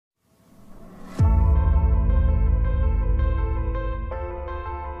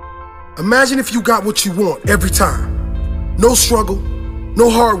Imagine if you got what you want every time. No struggle, no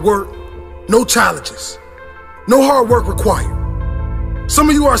hard work, no challenges, no hard work required. Some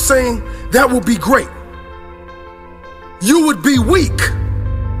of you are saying that will be great. You would be weak.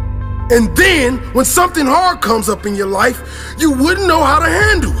 And then when something hard comes up in your life, you wouldn't know how to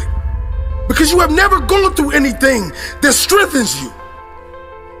handle it because you have never gone through anything that strengthens you.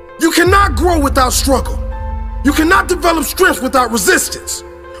 You cannot grow without struggle. You cannot develop strength without resistance,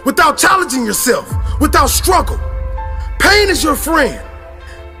 without challenging yourself, without struggle. Pain is your friend.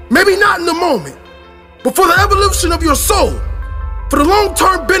 Maybe not in the moment, but for the evolution of your soul, for the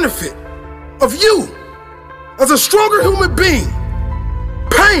long-term benefit of you as a stronger human being,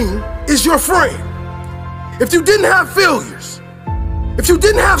 pain is your friend. If you didn't have failures, if you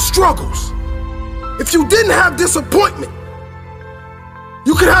didn't have struggles, if you didn't have disappointment,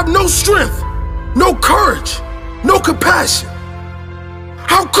 you could have no strength, no courage, no compassion.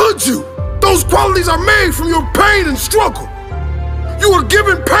 How could you? Those qualities are made from your pain and struggle. You are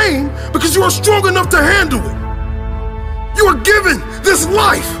given pain because you are strong enough to handle it. You are given this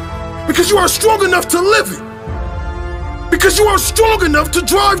life because you are strong enough to live it. Because you are strong enough to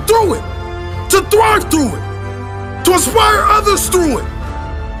drive through it, to thrive through it, to inspire others through it.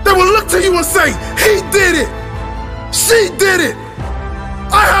 They will look to you and say, he did it, she did it.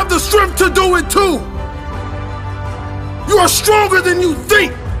 I have the strength to do it too. You are stronger than you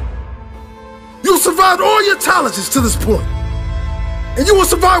think. You survived all your challenges to this point, and you will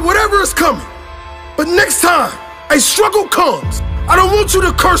survive whatever is coming. But next time a struggle comes, I don't want you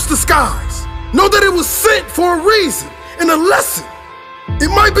to curse the skies. Know that it was sent for a reason and a lesson. It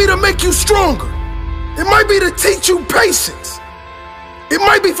might be to make you stronger. It might be to teach you patience. It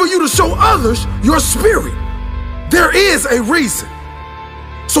might be for you to show others your spirit. There is a reason.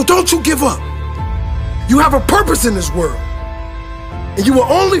 So don't you give up. You have a purpose in this world, and you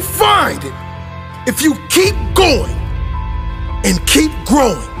will only find it if you keep going and keep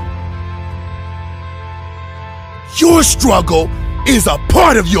growing. Your struggle is a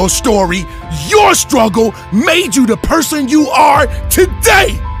part of your story. Your struggle made you the person you are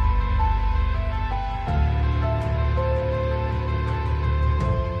today.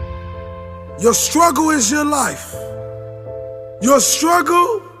 Your struggle is your life. Your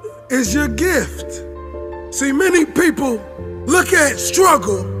struggle is your gift. See, many people look at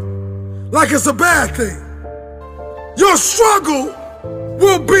struggle like it's a bad thing. Your struggle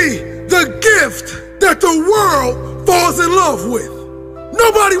will be the gift that the world falls in love with.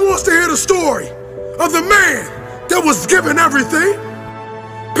 Nobody wants to hear the story of the man that was given everything.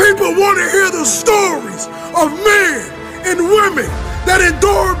 People want to hear the stories of men and women that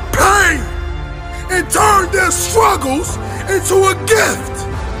endured pain and turned their struggles into a gift.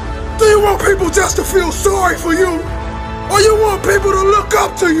 Do you want people just to feel sorry for you? Or you want people to look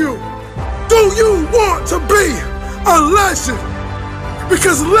up to you? Do you want to be a legend?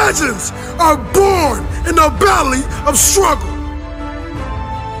 Because legends are born in the belly of struggle.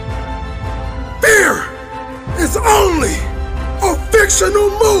 Fear is only a fictional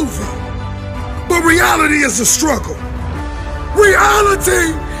movie, but reality is the struggle.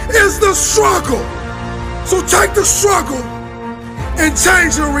 Reality is the struggle. So take the struggle and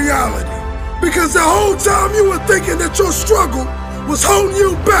change your reality. Because the whole time you were thinking that your struggle was holding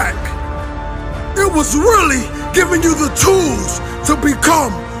you back, it was really giving you the tools to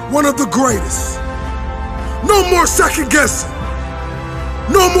become one of the greatest. No more second guessing.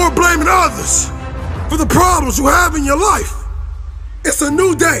 No more blaming others for the problems you have in your life. It's a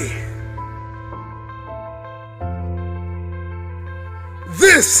new day.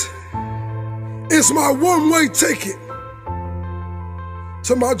 This is my one-way ticket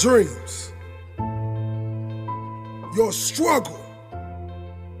to my dreams. Your struggle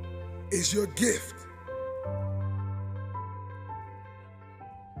is your gift.